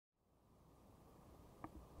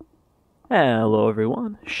Hello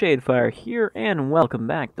everyone, Shadefyre here, and welcome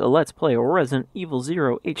back to Let's Play Resident Evil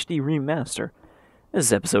 0 HD Remaster. This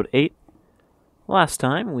is episode 8. Last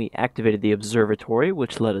time, we activated the observatory,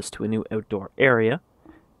 which led us to a new outdoor area.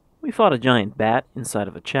 We fought a giant bat inside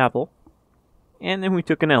of a chapel. And then we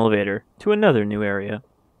took an elevator to another new area.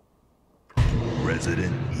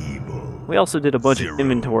 Resident Evil. We also did a bunch 0. of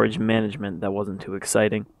inventory management that wasn't too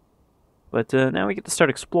exciting. But now we get to start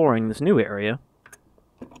exploring this new area,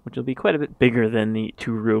 which will be quite a bit bigger than the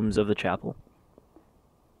 2 rooms of the chapel.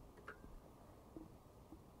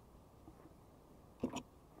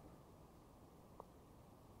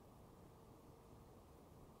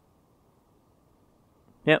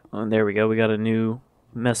 Yep, and there we go, we got a new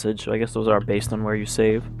message, so I guess those are based on where you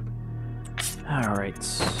save. Alright.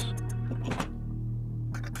 So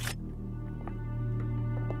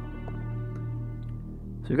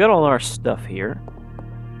we've got all our stuff here.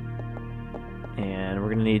 And we're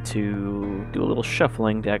going to need to do a little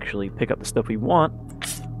shuffling to actually pick up the stuff we want.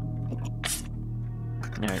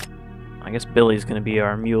 Alright, I guess Billy's going to be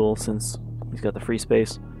our mule since he's got the free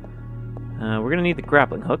space. We're going to need the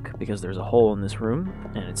grappling hook because there's a hole in this room,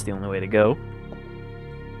 and it's the only way to go.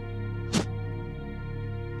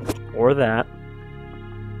 Or that.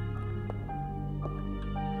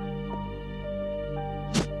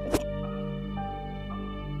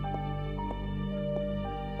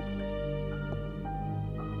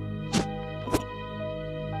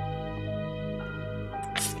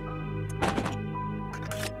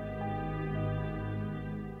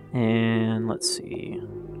 And let's see.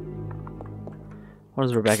 What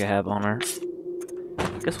does Rebecca have on her?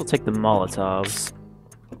 I guess we'll take the Molotovs.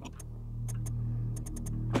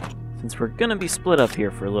 Since we're gonna be split up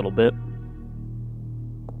here for a little bit.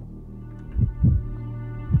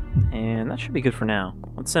 And that should be good for now.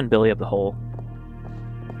 Let's send Billy up the hole.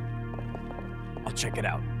 I'll check it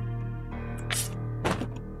out.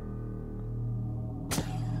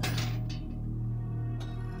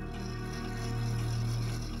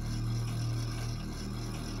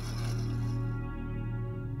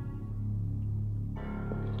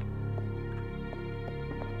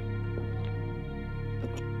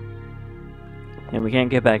 And we can't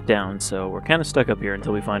get back down, so we're kind of stuck up here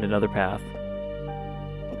until we find another path.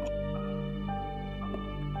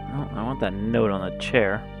 Oh, I want that note on the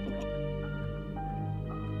chair.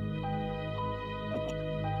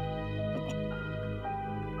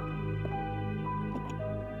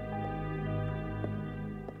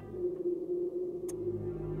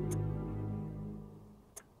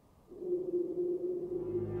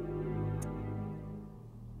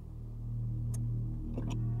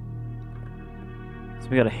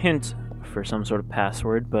 We got a hint for some sort of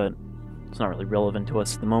password, but it's not really relevant to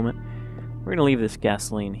us at the moment. We're gonna leave this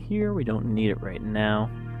gasoline here. We don't need it right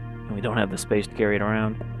now, and we don't have the space to carry it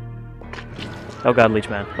around. Oh god, Leech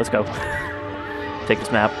man, let's go. Take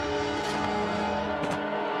this map.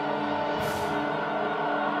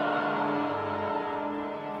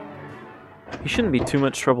 He shouldn't be too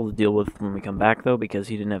much trouble to deal with when we come back, though, because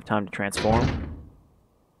he didn't have time to transform.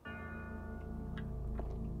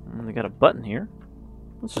 And we got a button here.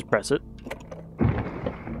 Let's just press it.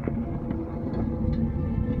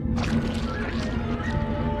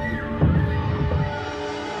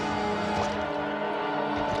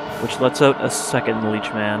 Which lets out a second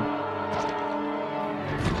Leech man.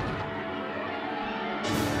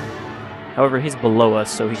 However, he's below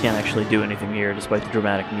us, so he can't actually do anything here, despite the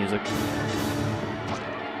dramatic music.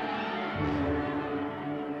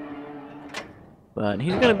 But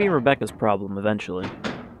he's gonna be Rebecca's problem eventually.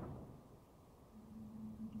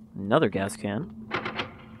 Another gas can.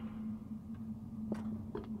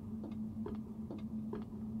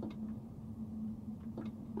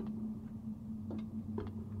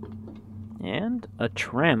 And a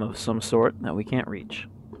tram of some sort that we can't reach.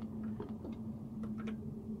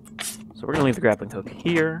 So we're going to leave the grappling hook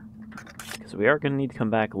here, because we are going to need to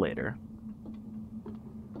come back later.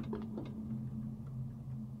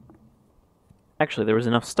 Actually, there was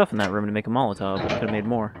enough stuff in that room to make a Molotov, but I could have made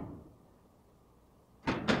more.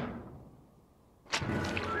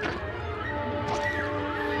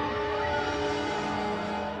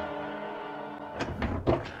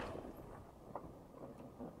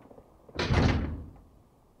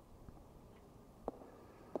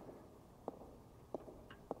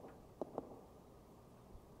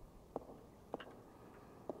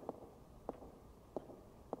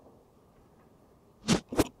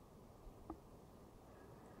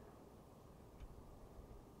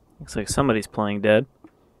 Looks like somebody's playing dead.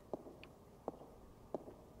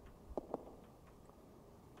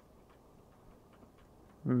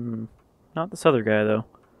 Not this other guy, though.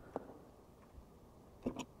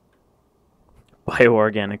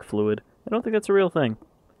 bioorganic fluid. I don't think that's a real thing.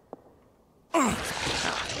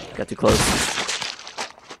 Got too close.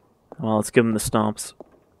 Well, let's give him the stomps.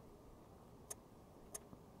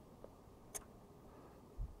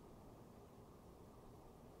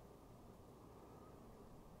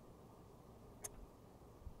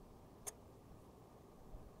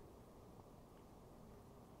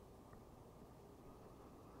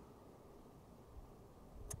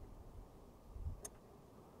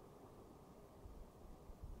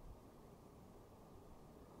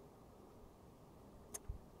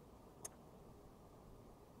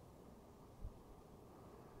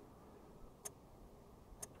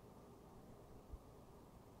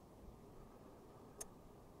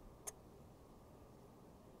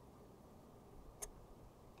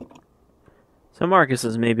 So Marcus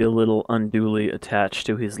is maybe a little unduly attached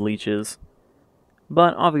to his leeches,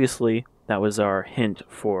 but obviously that was our hint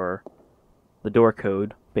for the door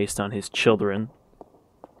code based on his children.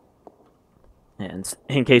 And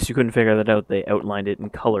in case you couldn't figure that out, they outlined it in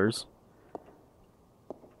colors.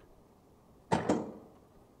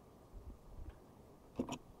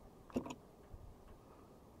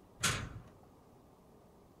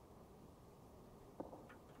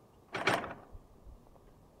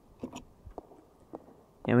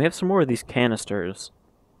 And we have some more of these canisters.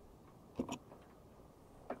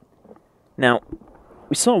 Now,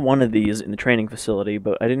 we saw one of these in the training facility,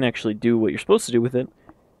 but I didn't actually do what you're supposed to do with it.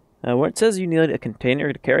 When it says you need a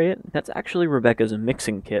container to carry it, that's actually Rebecca's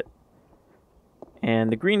mixing kit. And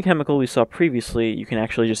the green chemical we saw previously, you can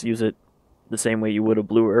actually just use it the same way you would a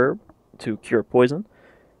blue herb to cure poison.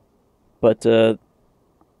 But there's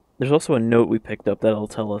also a note we picked up that'll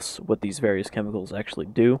tell us what these various chemicals actually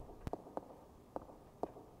do.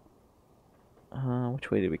 Which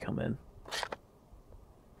way did we come in?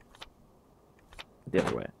 The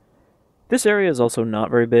other way. This area is also not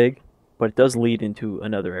very big, but it does lead into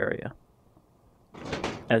another area,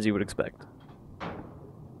 as you would expect.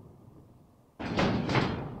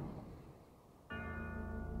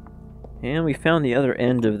 And we found the other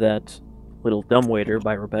end of that little dumbwaiter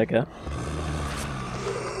by Rebecca.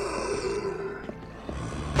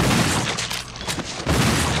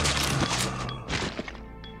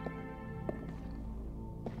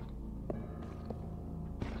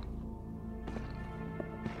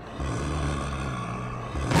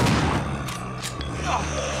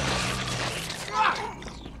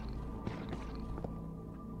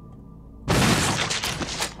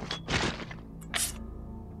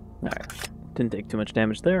 Alright, didn't take too much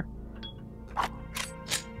damage there.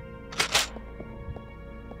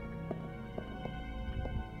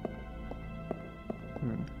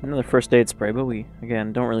 Another first aid spray, but we,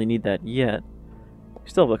 again, don't really need that yet. We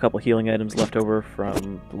still have a couple healing items left over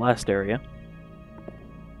from the last area.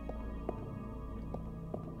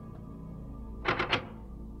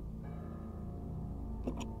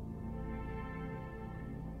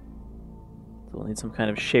 So we'll need some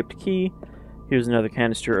kind of shaped key. Here's another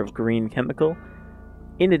canister of green chemical.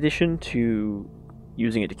 In addition to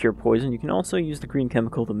using it to cure poison, you can also use the green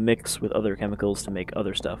chemical to mix with other chemicals to make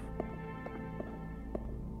other stuff.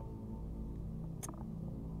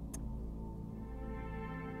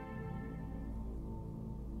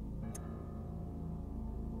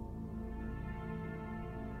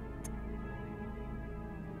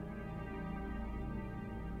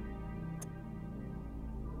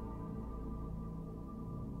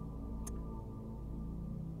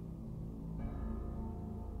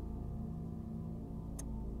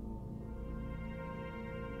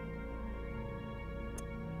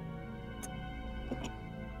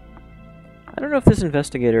 I don't know if this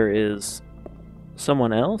investigator is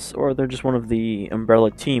someone else, or they're just one of the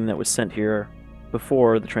Umbrella team that was sent here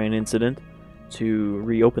before the train incident to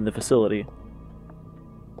reopen the facility.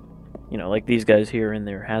 You know, like these guys here in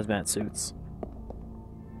their hazmat suits.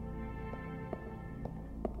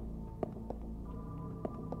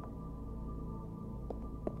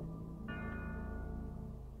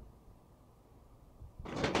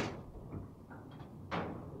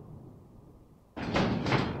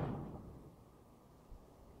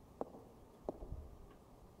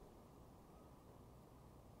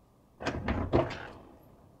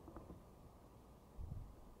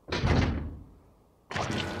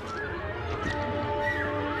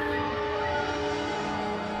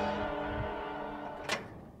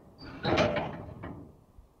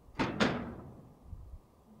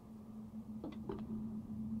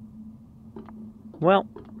 Well,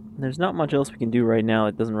 there's not much else we can do right now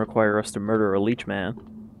that doesn't require us to murder a leech man.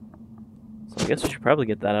 So I guess we should probably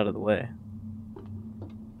get that out of the way.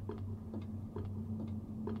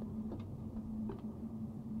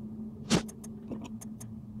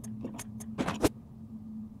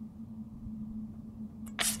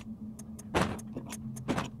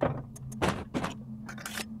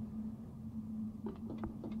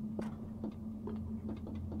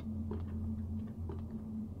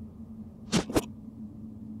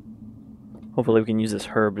 Hopefully we can use this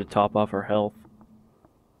herb to top off our health.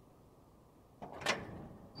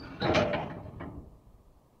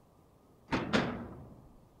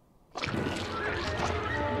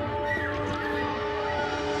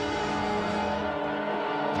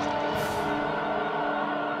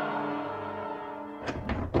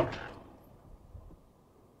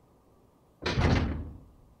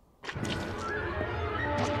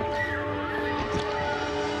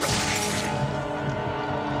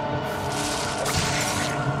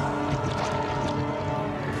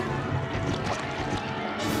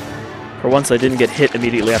 For once, I didn't get hit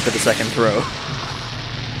immediately after the second throw.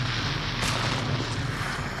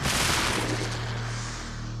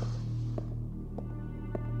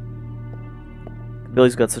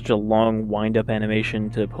 Billy's got such a long wind-up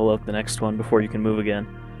animation to pull out the next one before you can move again.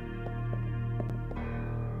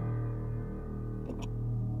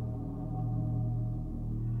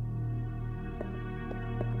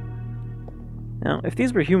 Now, if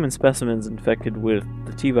these were human specimens infected with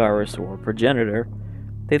the T-virus or progenitor,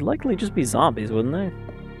 they'd likely just be zombies, wouldn't they?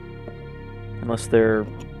 Unless they're,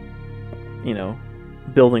 you know,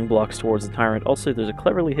 building blocks towards the tyrant. Also, there's a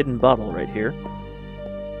cleverly hidden bottle right here.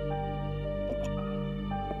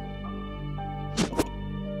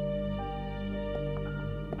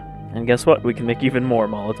 And guess what? We can make even more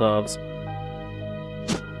Molotovs.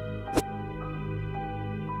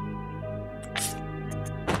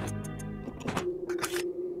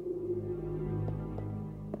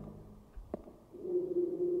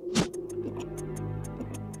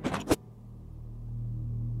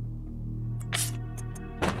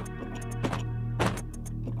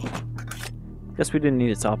 Guess we didn't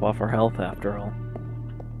need to top off our health after all.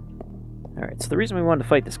 Alright, so the reason we wanted to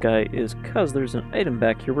fight this guy is because there's an item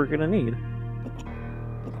back here we're gonna need.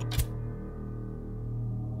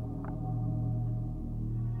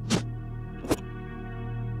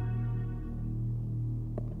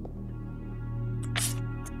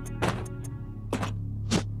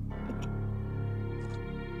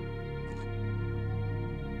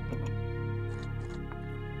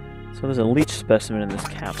 So there's a leech specimen in this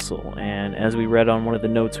capsule, and as we read on one of the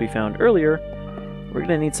notes we found earlier, we're going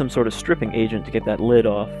to need some sort of stripping agent to get that lid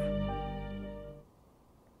off.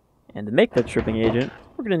 And to make that stripping agent,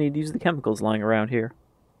 we're going to need to use the chemicals lying around here.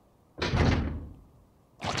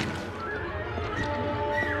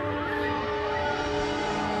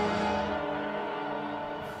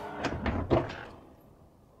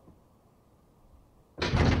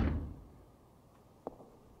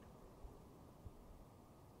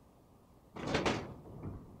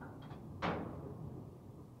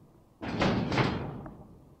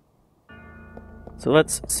 So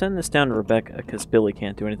let's send this down to Rebecca, because Billy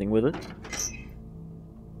can't do anything with it.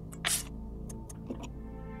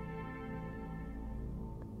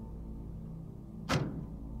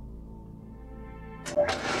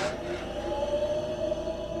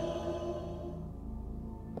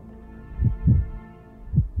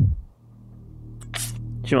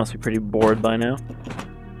 She must be pretty bored by now.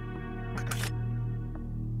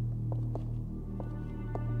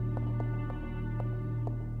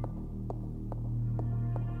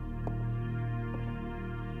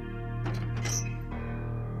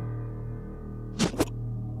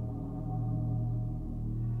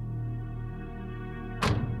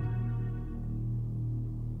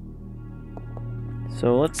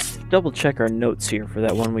 So let's double check our notes here for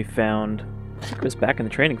that one we found. I think it was back in the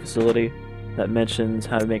training facility that mentions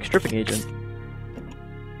how to make stripping agent.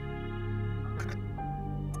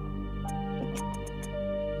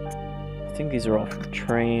 I think these are all from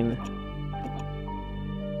train.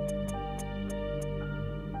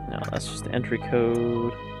 No, that's just the entry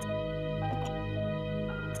code.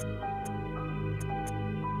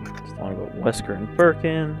 Just want to go Wesker and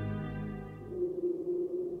Birkin.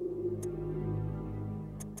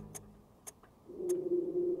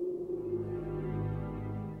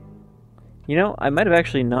 You know, I might have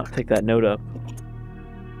actually not picked that note up.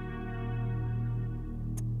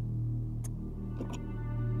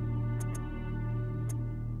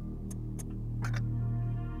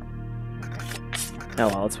 Oh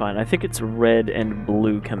well, it's fine. I think it's red and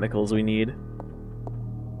blue chemicals we need.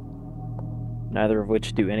 Neither of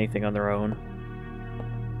which do anything on their own.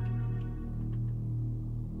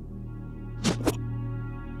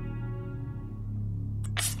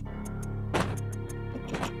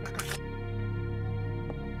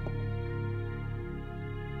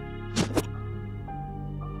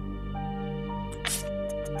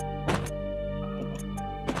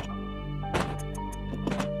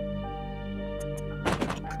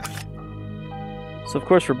 So of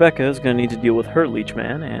course Rebecca is going to need to deal with her leech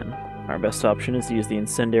man, and our best option is to use the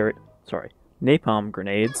napalm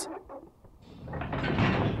grenades.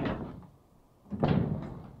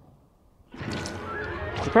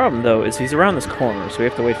 The problem, though, is he's around this corner, so we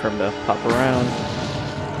have to wait for him to pop around.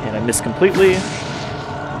 And I missed completely.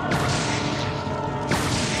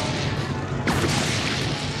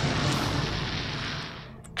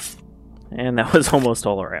 And that was almost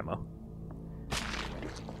all our ammo.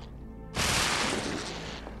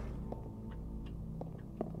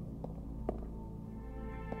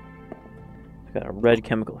 Got a red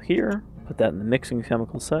chemical here. Put that in the mixing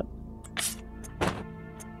chemical set.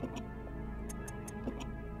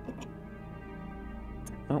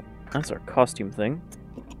 Oh, that's our costume thing.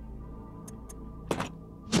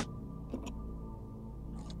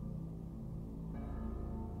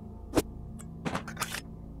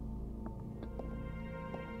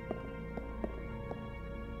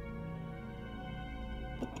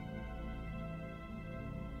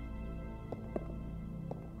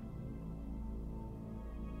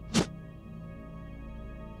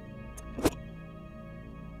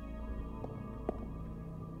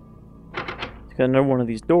 Got another one of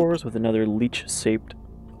these doors with another leech-shaped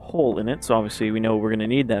hole in it, so obviously we know what we're going to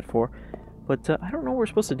need that for. But I don't know what we're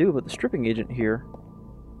supposed to do about the stripping agent here.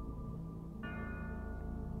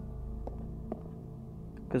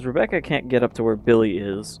 Because Rebecca can't get up to where Billy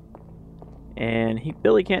is. And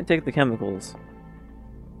Billy can't take the chemicals.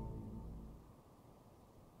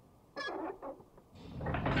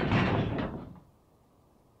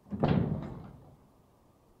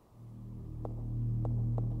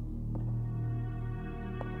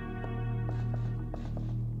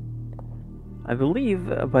 I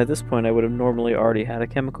believe by this point I would have normally already had a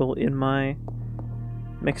chemical in my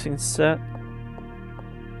mixing set.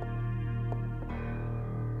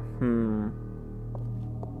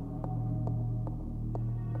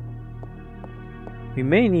 We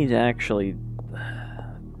may need to actually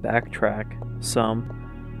backtrack some.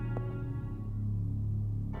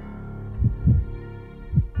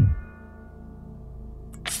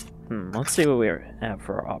 Let's see what we have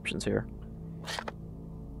for our options here.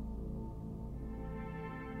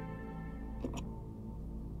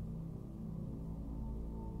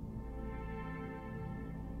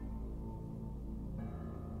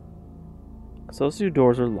 So those two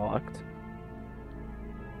doors are locked.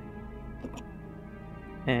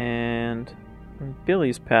 And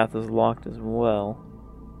Billy's path is locked as well.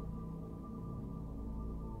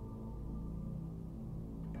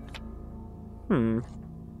 Well,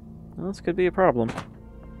 this could be a problem.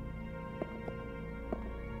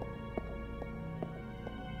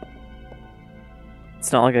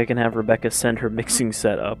 It's not like I can have Rebecca send her mixing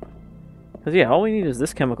set up. Because yeah, all we need is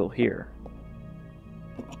this chemical here.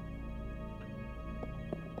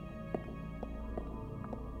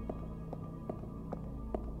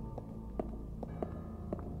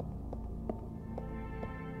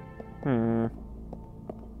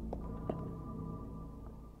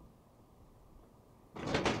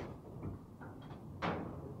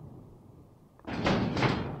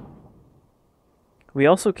 We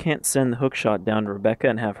also can't send the hookshot down to Rebecca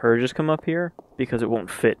and have her just come up here, because it won't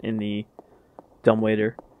fit in the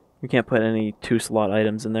dumbwaiter. We can't put any 2-slot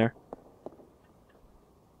items in there.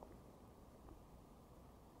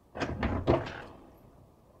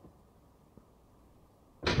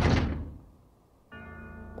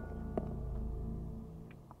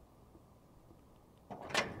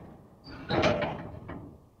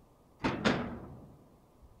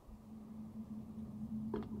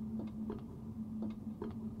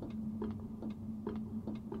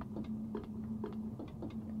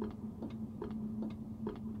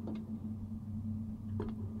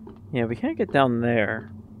 Yeah, we can't get down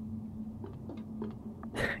there.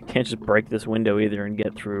 Can't just break this window either and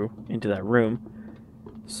get through into that room.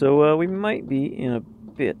 So we might be in a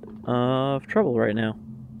bit of trouble right now.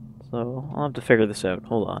 So I'll have to figure this out.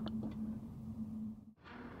 Hold on.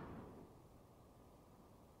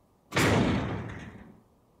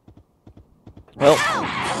 Well,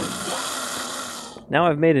 now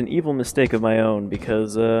I've made an evil mistake of my own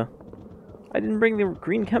because I didn't bring the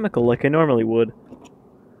green chemical like I normally would.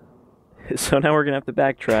 So now we're going to have to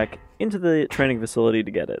backtrack into the training facility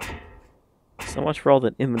to get it. So much for all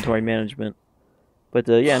that inventory management. But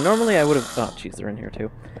yeah, normally I would have... Oh, jeez, they're in here too.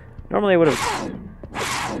 Normally I would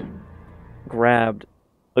have grabbed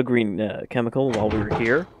a green chemical while we were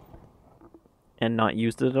here and not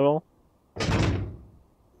used it at all.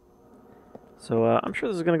 So I'm sure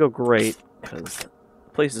this is going to go great because the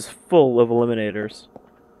place is full of eliminators.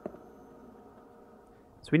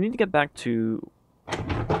 So we need to get back to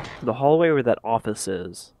the hallway where that office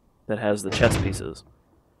is that has the chess pieces,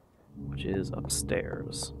 which is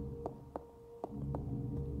upstairs.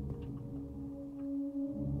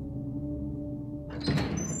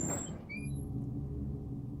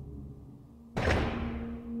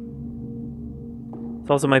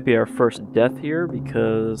 also might be our first death here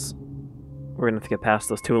because we're going to have to get past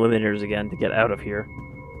those 2 eliminators again to get out of here.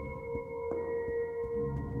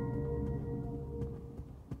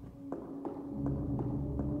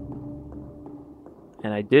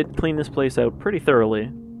 And I did clean this place out pretty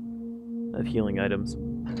thoroughly of healing items.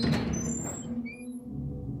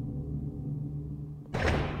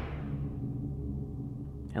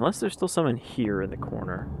 Unless there's still some in here in the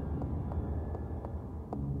corner.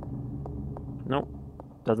 Nope,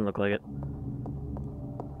 doesn't look like it.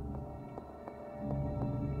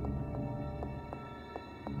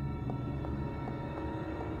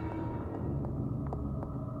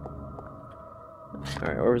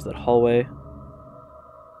 Alright, where was that hallway?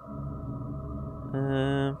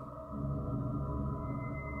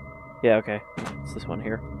 Yeah, okay. It's this one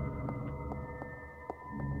here.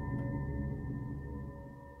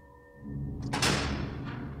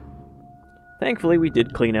 Thankfully, we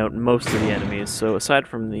did clean out most of the enemies, so aside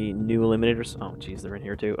from the new eliminators... Oh, jeez, they're in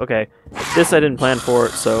here too. Okay, this I didn't plan for,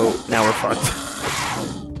 so now we're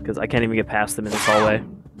fucked. Because I can't even get past them in this hallway.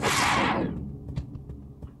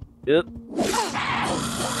 Yep.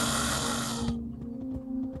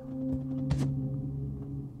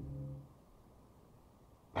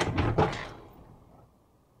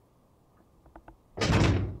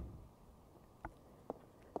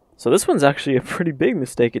 So this one's actually a pretty big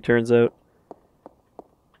mistake, it turns out.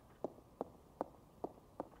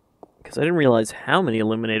 Because I didn't realize how many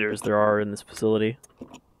eliminators there are in this facility.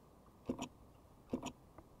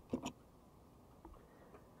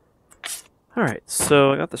 Alright,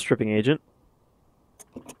 so I got the stripping agent,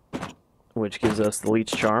 which gives us the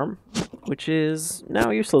leech charm, which is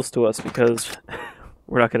now useless to us because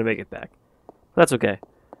we're not going to make it back. That's okay.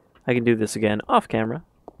 I can do this again off camera.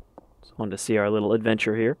 Just wanted to see our little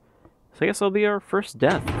adventure here. So I guess that'll be our first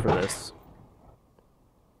death for this.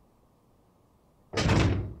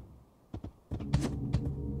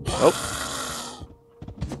 Oh.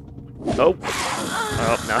 Oh.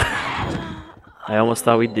 Oh, no. I almost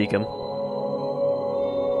thought we'd deke him.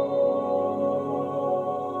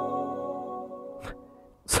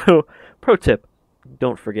 So, pro tip,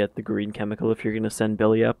 don't forget the green chemical if you're going to send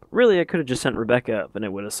Billy up. Really, I could have just sent Rebecca up and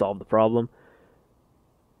it would have solved the problem.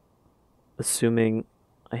 Assuming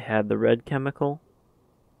I had the red chemical.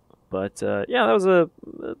 But, yeah, that was a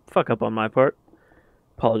fuck up on my part.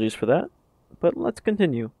 Apologies for that. But let's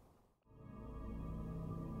continue.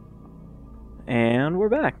 And we're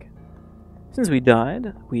back. Since we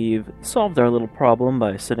died, we've solved our little problem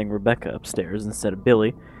by sending Rebecca upstairs instead of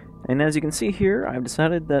Billy. And as you can see here, I've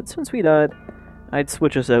decided that since we died, I'd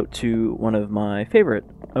switch us out to one of my favorite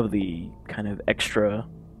of the kind of extra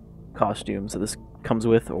costumes that this comes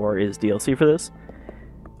with, or is DLC for this.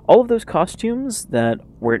 All of those costumes that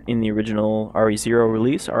were in the original RE0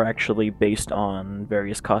 release are actually based on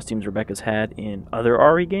various costumes Rebecca's had in other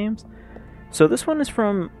RE games. So this one is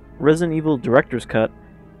from Resident Evil Director's Cut.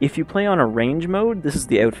 If you play on a range mode, this is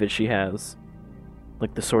the outfit she has.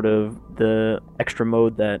 Like the extra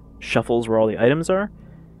mode that shuffles where all the items are.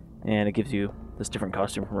 And it gives you this different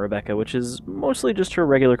costume from Rebecca, which is mostly just her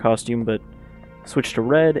regular costume, but switched to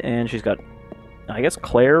red, and she's got, I guess,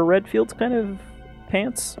 Claire Redfield's kind of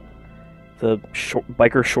pants. The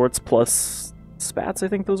biker shorts plus spats, I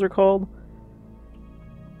think those are called.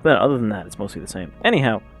 But other than that, it's mostly the same.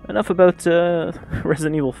 Anyhow, enough about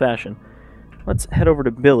Resident Evil fashion. Let's head over to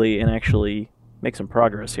Billy and actually make some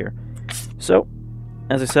progress here. So,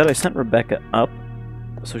 as I said, I sent Rebecca up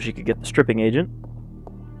so she could get the stripping agent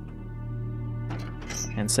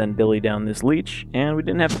and send Billy down this leech, and we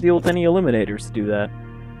didn't have to deal with any eliminators to do that.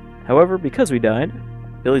 However, because we died,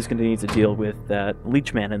 Billy's going to need to deal with that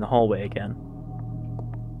leech man in the hallway again.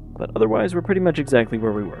 But otherwise, we're pretty much exactly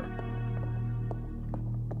where we were.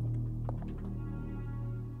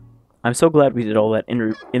 I'm so glad we did all that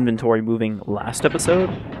inventory moving last episode,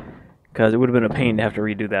 because it would have been a pain to have to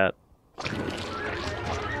redo that.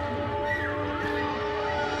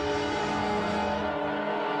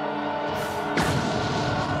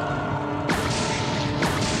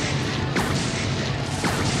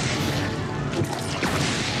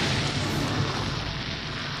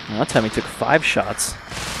 Well, that time he took 5 shots.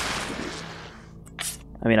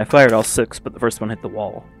 I mean, I fired all 6, but the first one hit the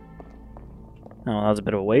wall. Oh, that was a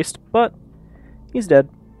bit of a waste, but he's dead.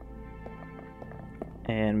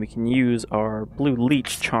 And we can use our blue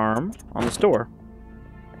leech charm on this door.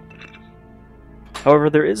 However,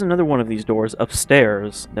 there is another one of these doors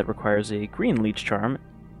upstairs that requires a green leech charm.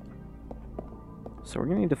 So we're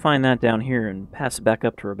going to need to find that down here and pass it back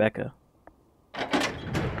up to Rebecca.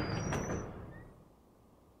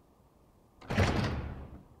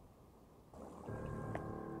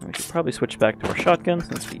 We should probably switch back to our shotgun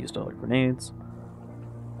since we used all our grenades.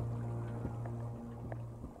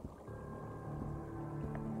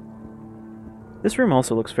 This room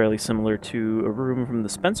also looks fairly similar to a room from the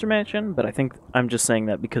Spencer Mansion, but I think I'm just saying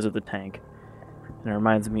that because of the tank. And it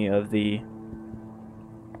reminds me of the...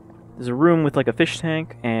 There's a room with like a fish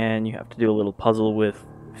tank, and you have to do a little puzzle with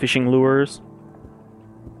fishing lures.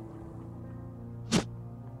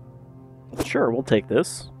 Sure, we'll take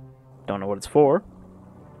this. Don't know what it's for.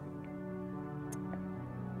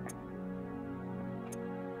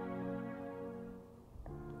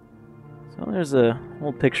 So there's a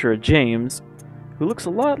old picture of James, who looks a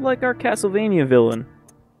lot like our Castlevania villain.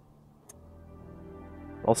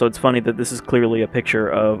 Also, it's funny that this is clearly a picture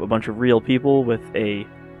of a bunch of real people with a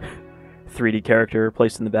 3D character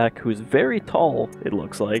placed in the back who's very tall, it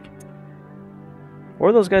looks like.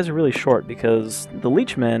 Or those guys are really short, because the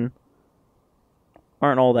Leech men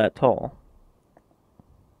aren't all that tall.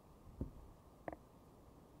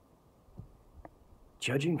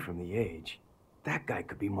 Judging from the age, that guy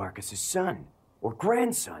could be Marcus's son or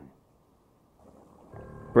grandson.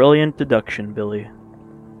 Brilliant deduction, Billy.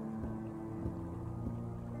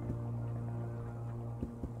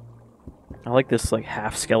 I like this like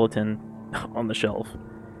half skeleton on the shelf.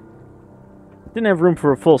 Didn't have room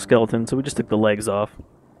for a full skeleton, so we just took the legs off.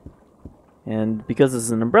 And because this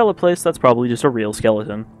is an umbrella place, that's probably just a real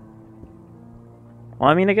skeleton. Well,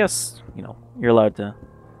 I mean, I guess, you know, you're allowed to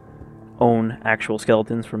own actual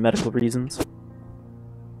skeletons for medical reasons.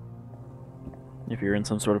 If you're in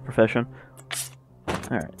some sort of profession.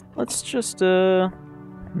 Alright, let's just, now,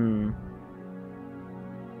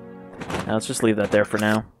 let's just leave that there for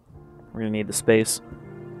now. We're gonna need the space.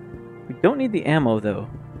 We don't need the ammo, though.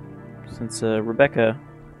 Since, Rebecca...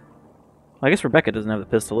 I guess Rebecca doesn't have the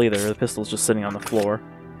pistol either. The pistol's just sitting on the floor.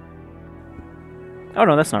 Oh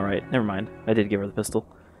no, that's not right. Never mind. I did give her the pistol.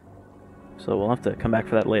 So we'll have to come back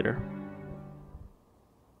for that later.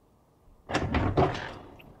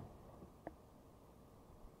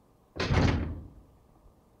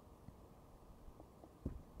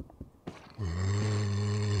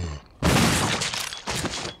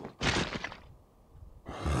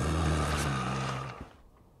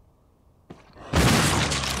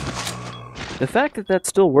 The fact that that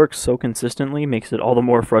still works so consistently makes it all the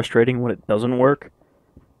more frustrating when it doesn't work.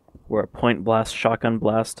 Where a point blank shotgun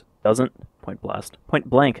blast doesn't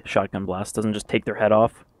just take their head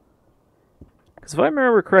off. Because if I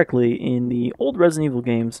remember correctly, in the old Resident Evil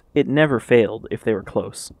games, it never failed if they were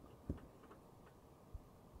close.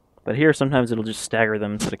 But here, sometimes it'll just stagger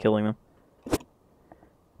them instead of killing them.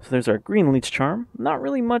 So there's our green leech charm. Not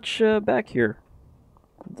really much back here.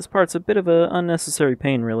 This part's a bit of an unnecessary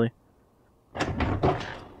pain, really.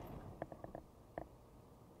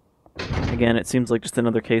 Again, it seems like just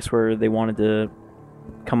another case where they wanted to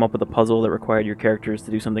come up with a puzzle that required your characters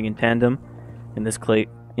to do something in tandem. In this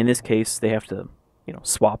case, they have to, you know,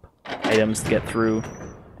 swap items to get through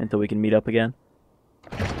until we can meet up again.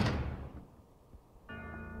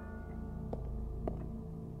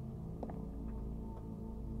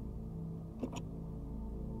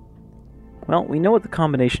 Well, we know what the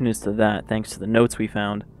combination is to that, thanks to the notes we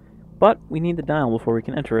found, but we need the dial before we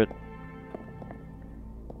can enter it.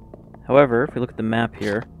 However, if we look at the map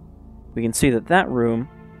here, we can see that that room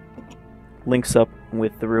links up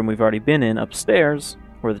with the room we've already been in upstairs,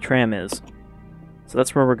 where the tram is. So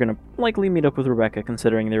that's where we're going to likely meet up with Rebecca,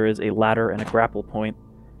 considering there is a ladder and a grapple point.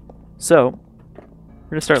 So, we're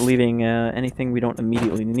going to start leaving anything we don't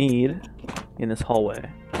immediately need in this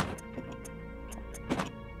hallway.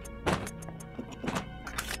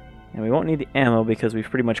 And we won't need the ammo because we've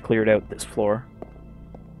pretty much cleared out this floor.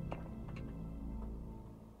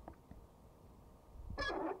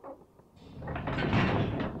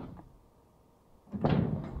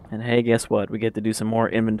 And hey, guess what? We get to do some more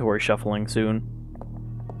inventory shuffling soon.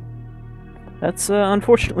 That's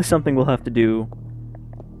unfortunately something we'll have to do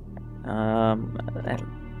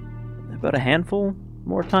about a handful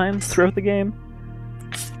more times throughout the game.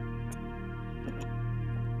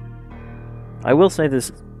 I will say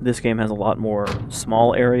this game has a lot more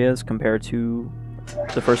small areas compared to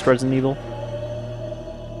the first Resident Evil,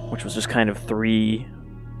 which was just kind of three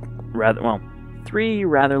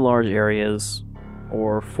rather large areas,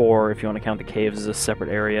 or 4 if you want to count the caves as a separate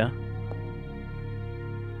area.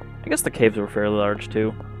 I guess the caves were fairly large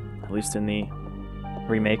too, at least in the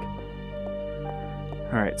remake.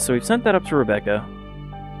 Alright, so we've sent that up to Rebecca,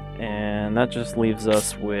 and that just leaves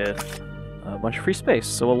us with a bunch of free space.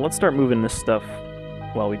 So let's start moving this stuff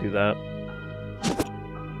while we do that.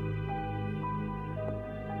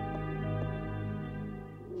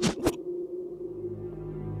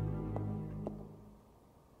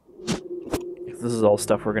 is all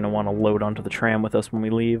stuff we're going to want to load onto the tram with us when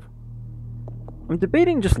we leave. I'm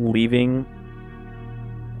debating just leaving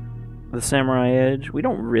the Samurai Edge. We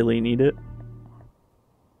don't really need it.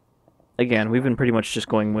 Again, we've been pretty much just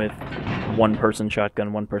going with one-person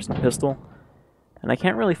shotgun, one-person pistol. And I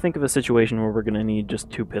can't really think of a situation where we're going to need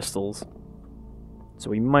just 2 pistols.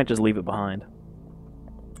 So we might just leave it behind.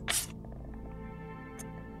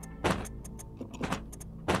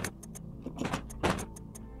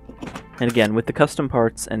 And again, with the custom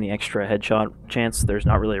parts and the extra headshot chance, there's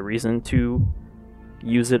not really a reason to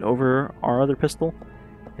use it over our other pistol.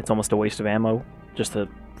 It's almost a waste of ammo just to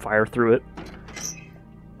fire through it.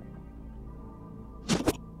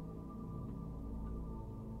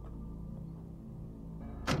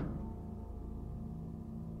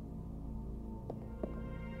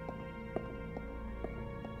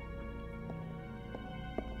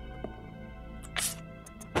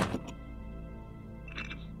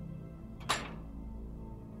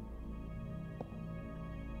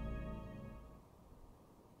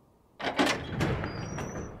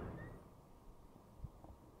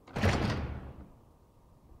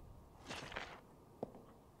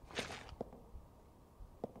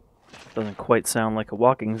 Doesn't quite sound like a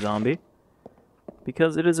walking zombie,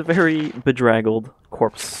 because it is a very bedraggled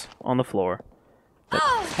corpse on the floor.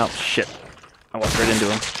 Oh shit, I walked right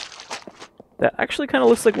into him. That actually kind of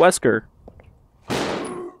looks like Wesker.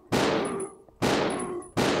 I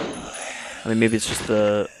mean, maybe it's just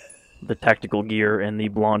the tactical gear and the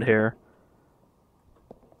blonde hair.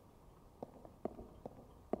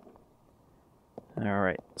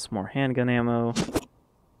 Alright, some more handgun ammo.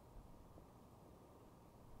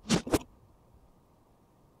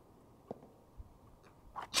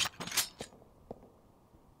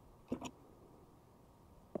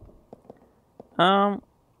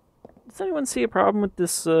 Does anyone see a problem with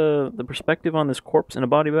this, the perspective on this corpse in a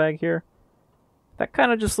body bag here? That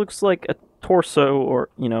kind of just looks like a torso, or,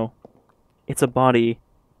 you know, it's a body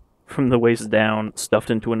from the waist down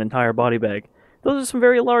stuffed into an entire body bag. Those are some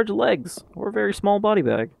very large legs, or a very small body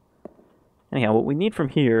bag. Anyhow, what we need from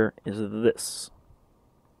here is this.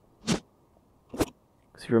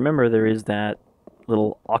 Because if you remember, there is that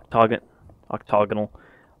little octagonal.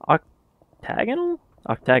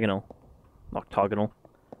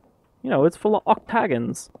 You know, it's full of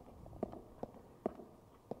octagons.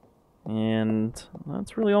 And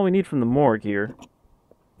that's really all we need from the morgue here.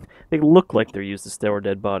 They look like they're used to store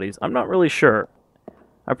dead bodies. I'm not really sure.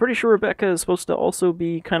 I'm pretty sure Rebecca is supposed to also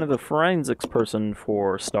be kind of the forensics person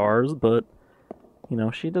for STARS, but, you know,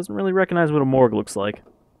 she doesn't really recognize what a morgue looks like.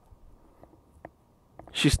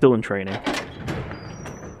 She's still in training.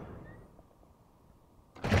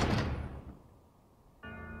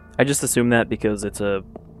 I just assume that because it's a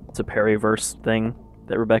Perryverse thing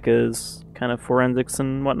that Rebecca is kind of forensics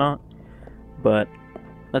and whatnot. But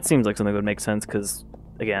that seems like something that would make sense because,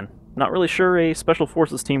 again, not really sure a Special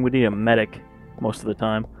Forces team would need a medic most of the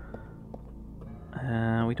time.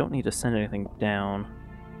 We don't need to send anything down.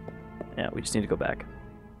 Yeah, we just need to go back.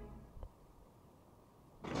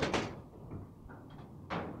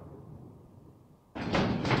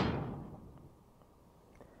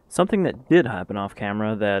 Something that did happen off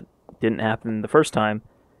camera that didn't happen the first time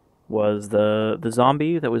was the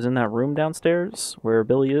zombie that was in that room downstairs where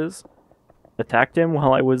Billy is attacked him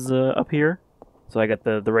while I was up here. So I got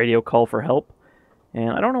the radio call for help.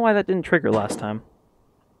 And I don't know why that didn't trigger last time.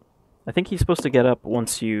 I think he's supposed to get up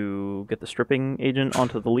once you get the stripping agent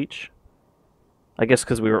onto the leech. I guess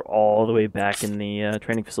because we were all the way back in the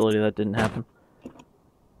training facility, that didn't happen.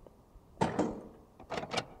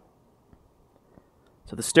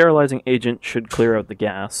 So the sterilizing agent should clear out the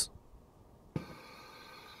gas.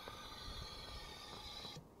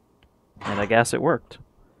 And I guess it worked.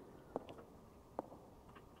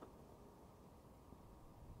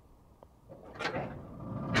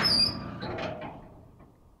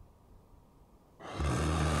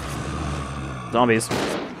 Zombies.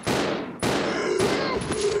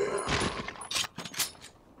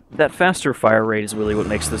 That faster fire rate is really what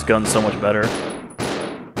makes this gun so much better.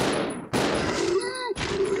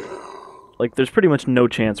 Like, there's pretty much no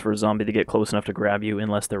chance for a zombie to get close enough to grab you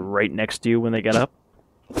unless they're right next to you when they get up.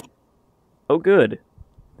 Oh good.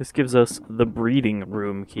 This gives us the breeding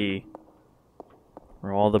room key,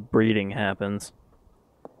 where all the breeding happens.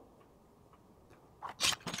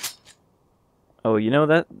 Oh, you know,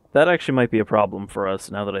 that actually might be a problem for us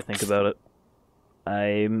now that I think about it.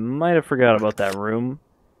 I might have forgot about that room.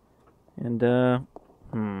 And, that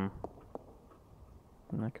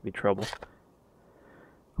could be trouble.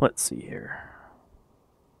 Let's see here.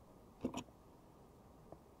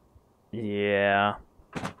 Yeah.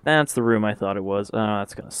 That's the room I thought it was. Oh,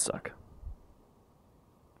 that's gonna suck.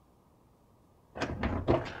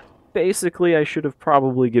 basically, I should have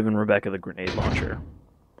probably given Rebecca the grenade launcher.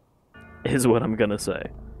 Is what I'm gonna say.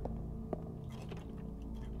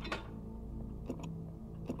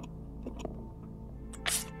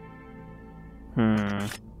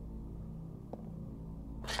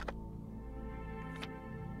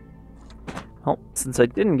 Well, since I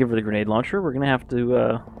didn't give her the grenade launcher, we're gonna have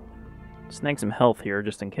to snag some health here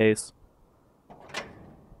just in case.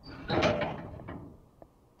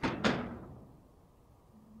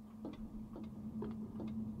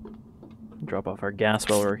 Drop off our gas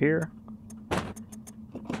while we're here.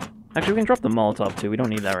 Actually, we can drop the Molotov too. We don't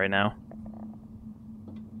need that right now.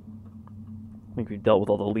 I think we've dealt with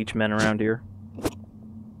all the Leech men around here.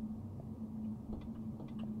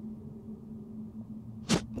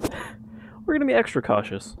 We're gonna be extra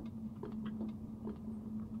cautious.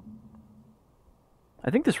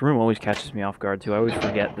 I think this room always catches me off guard too. I always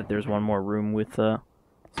forget that there's one more room with some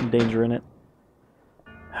danger in it.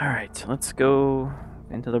 Alright, let's go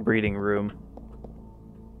into the breeding room.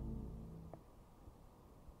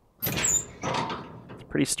 It's a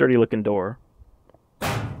pretty sturdy looking door.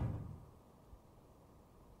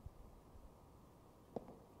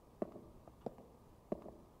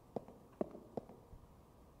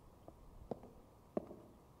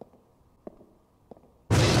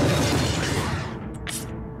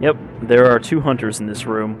 Yep, there are 2 hunters in this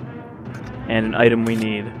room, and an item we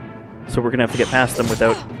need. So we're gonna have to get past them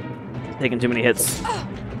without taking too many hits.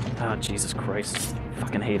 Oh, Jesus Christ.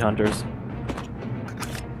 Fucking hate hunters.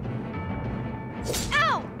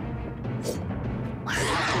 Ow!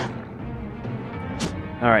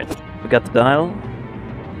 Alright, we got the dial.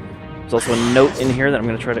 There's also a note in here that I'm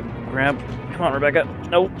gonna try to grab. Come on, Rebecca.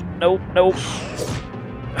 Nope, nope, nope.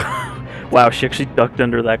 Wow, she actually ducked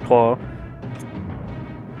under that claw.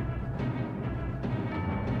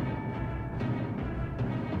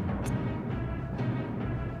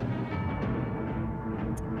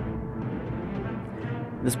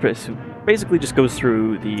 This basically just goes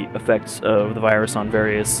through the effects of the virus on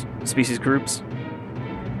various species groups.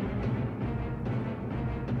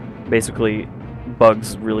 Basically,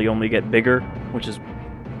 bugs really only get bigger, which is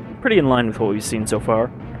pretty in line with what we've seen so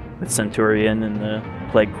far, with Centurion and the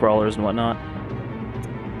plague crawlers and whatnot.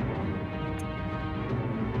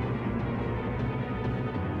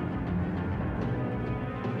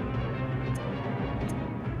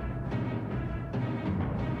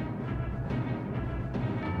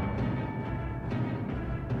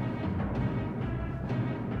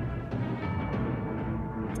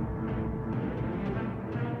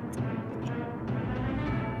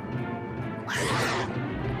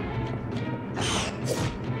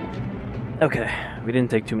 Okay, we didn't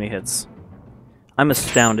take too many hits. I'm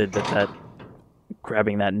astounded that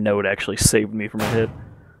grabbing that note actually saved me from a hit.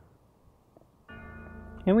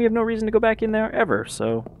 And we have no reason to go back in there ever,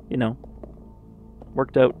 so, you know,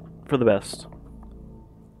 worked out for the best.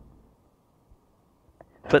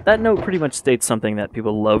 But that note pretty much states something that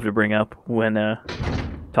people love to bring up when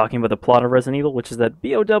talking about the plot of Resident Evil, which is that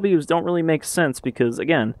BOWs don't really make sense because,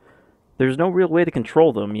 again, there's no real way to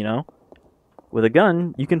control them, you know? With a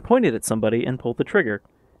gun, you can point it at somebody and pull the trigger.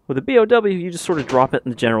 With a BOW, you just sort of drop it in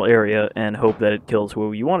the general area and hope that it kills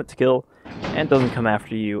who you want it to kill, and doesn't come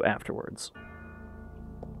after you afterwards.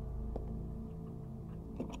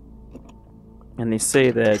 And they say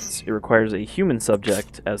that it requires a human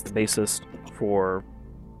subject as the basis for,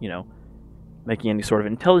 you know, making any sort of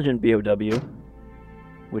intelligent BOW,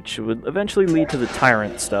 which would eventually lead to the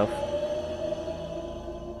tyrant stuff.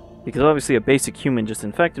 Because obviously a basic human just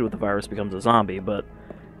infected with the virus becomes a zombie, but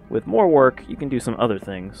with more work, you can do some other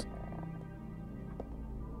things.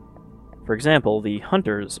 For example, the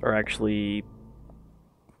hunters are actually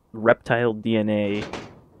reptile DNA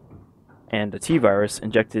and a T-virus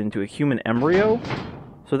injected into a human embryo,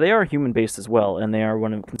 so they are human-based as well, and they are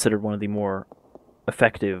considered one of the more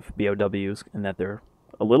effective BOWs in that they're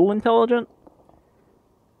a little intelligent.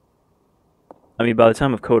 I mean, by the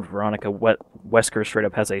time of Code Veronica, Wesker straight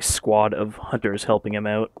up has a squad of hunters helping him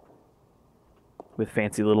out with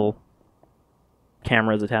fancy little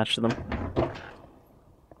cameras attached to them.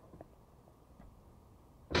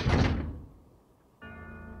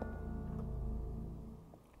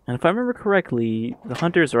 And if I remember correctly, the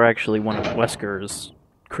hunters are actually one of Wesker's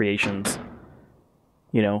creations.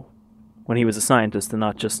 You know, when he was a scientist and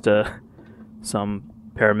not just some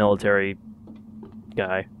paramilitary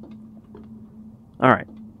guy. Alright,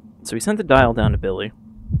 so we sent the dial down to Billy.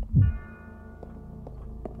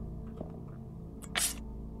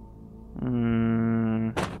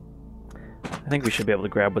 I think we should be able to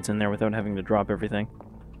grab what's in there without having to drop everything.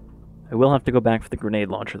 I will have to go back for the grenade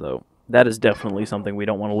launcher, though. That is definitely something we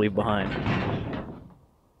don't want to leave behind.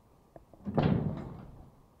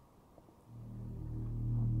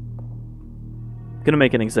 Gonna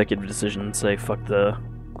make an executive decision and say fuck the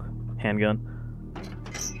handgun.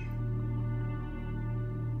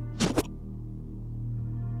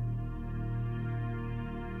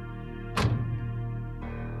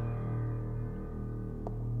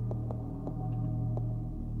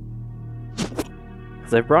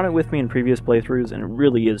 I've brought it with me in previous playthroughs, and it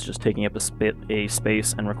really is just taking up a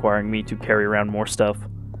space and requiring me to carry around more stuff.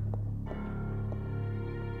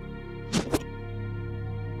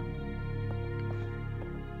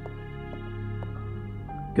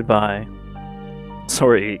 Goodbye.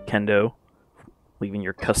 Sorry, Kendo, leaving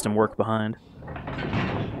your custom work behind.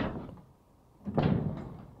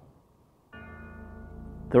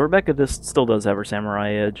 The Rebecca disc still does have her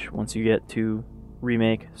samurai edge once you get to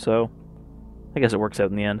remake, so I guess it works out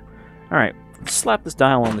in the end. Alright, let's slap this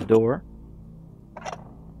dial on the door.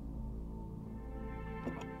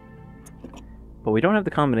 But we don't have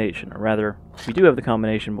the combination, or rather, we do have the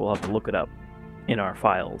combination, but we'll have to look it up in our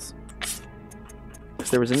files. So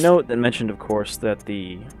there was a note that mentioned, of course, that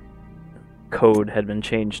the code had been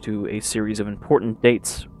changed to a series of important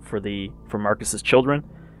dates for Marcus's children,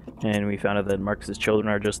 and we found out that Marcus's children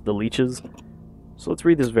are just the leeches. So let's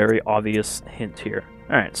read this very obvious hint here.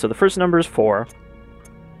 Alright, so the first number is 4.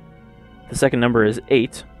 The second number is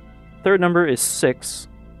 8. Third number is 6.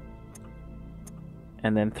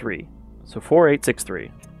 And then 3. So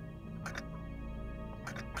 4863.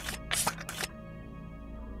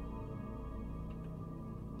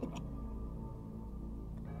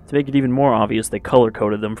 To make it even more obvious, they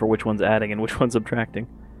color-coded them for which one's adding and which one's subtracting.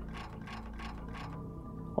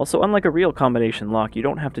 Also, unlike a real combination lock, you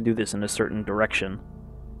don't have to do this in a certain direction.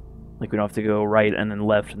 Like, we don't have to go right and then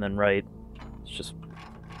left and then right. It's just...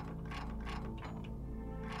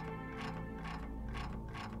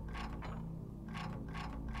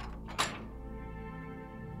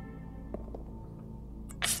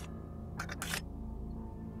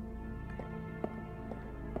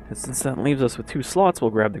 And since that leaves us with 2 slots, we'll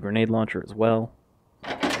grab the grenade launcher as well.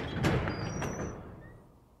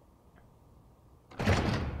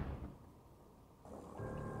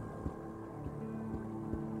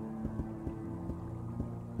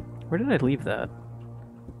 Where did I leave that?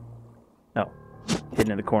 Oh,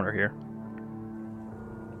 hidden in the corner here.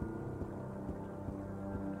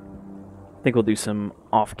 I think we'll do some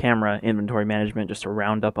off-camera inventory management just to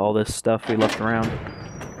round up all this stuff we left around.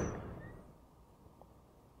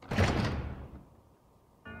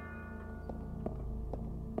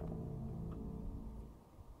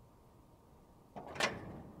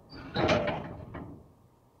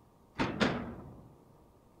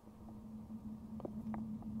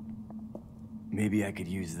 Maybe I could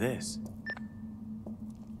use this.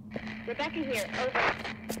 Rebecca here, over.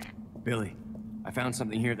 Billy, I found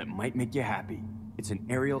something here that might make you happy. It's an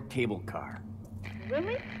aerial cable car.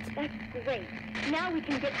 Really? That's great. Now we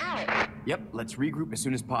can get out. Yep, let's regroup as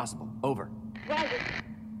soon as possible. Over. Roger.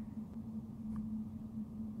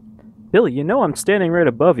 Billy, you know I'm standing right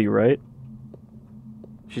above you, right?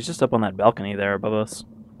 She's just up on that balcony there above us.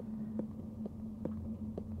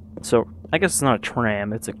 So, I guess it's not a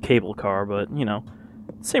tram, it's a cable car, but, you know,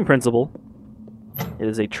 same principle. It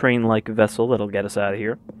is a train-like vessel that'll get us out of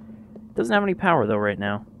here. It doesn't have any power, though, right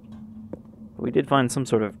now. But we did find some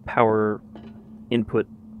sort of power input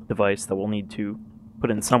device that we'll need to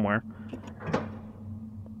put in somewhere.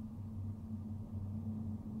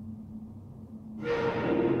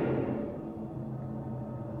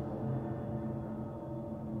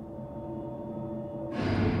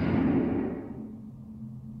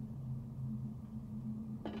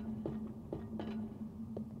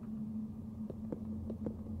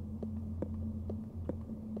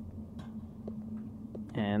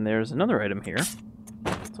 And there's another item here.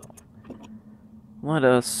 So let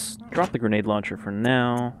us drop the grenade launcher for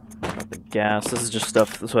now. Drop the gas. This is just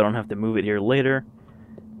stuff so I don't have to move it here later.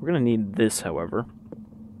 We're going to need this, however.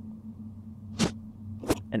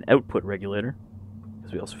 An output regulator.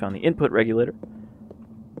 Because we also found the input regulator.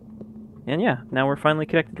 And yeah, now we're finally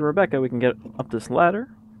connected to Rebecca. We can get up this ladder.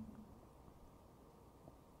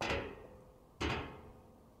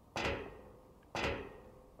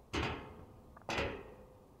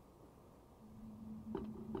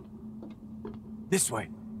 This way.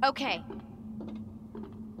 Okay.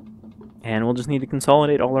 And we'll just need to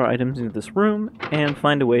consolidate all our items into this room and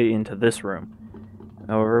find a way into this room.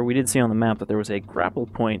 However, we did see on the map that there was a grapple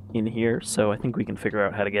point in here, so I think we can figure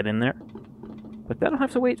out how to get in there. But that'll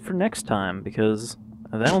have to wait for next time, because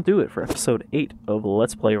that'll do it for episode 8 of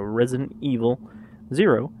Let's Play Resident Evil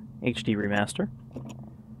 0 HD Remaster.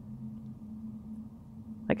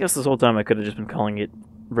 I guess this whole time I could have just been calling it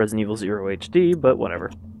Resident Evil 0 HD, but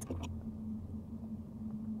whatever.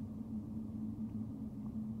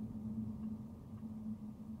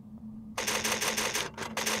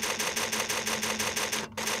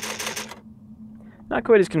 Not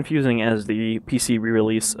quite as confusing as the PC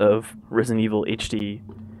re-release of Resident Evil HD.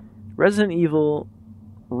 Resident Evil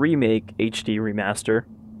Remake HD Remaster,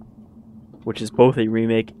 which is both a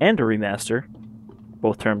remake and a remaster.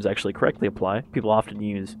 Both terms actually correctly apply. People often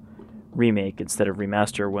use remake instead of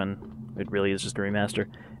remaster when it really is just a remaster.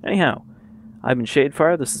 Anyhow, I've been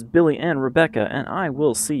Shadefyre, this is Billy and Rebecca, and I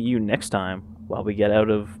will see you next time while we get out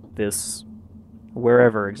of this,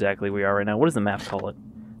 wherever exactly we are right now. What does the map call it?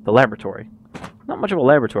 The laboratory. Not much of a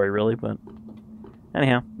laboratory, really, but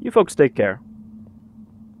anyhow, you folks take care.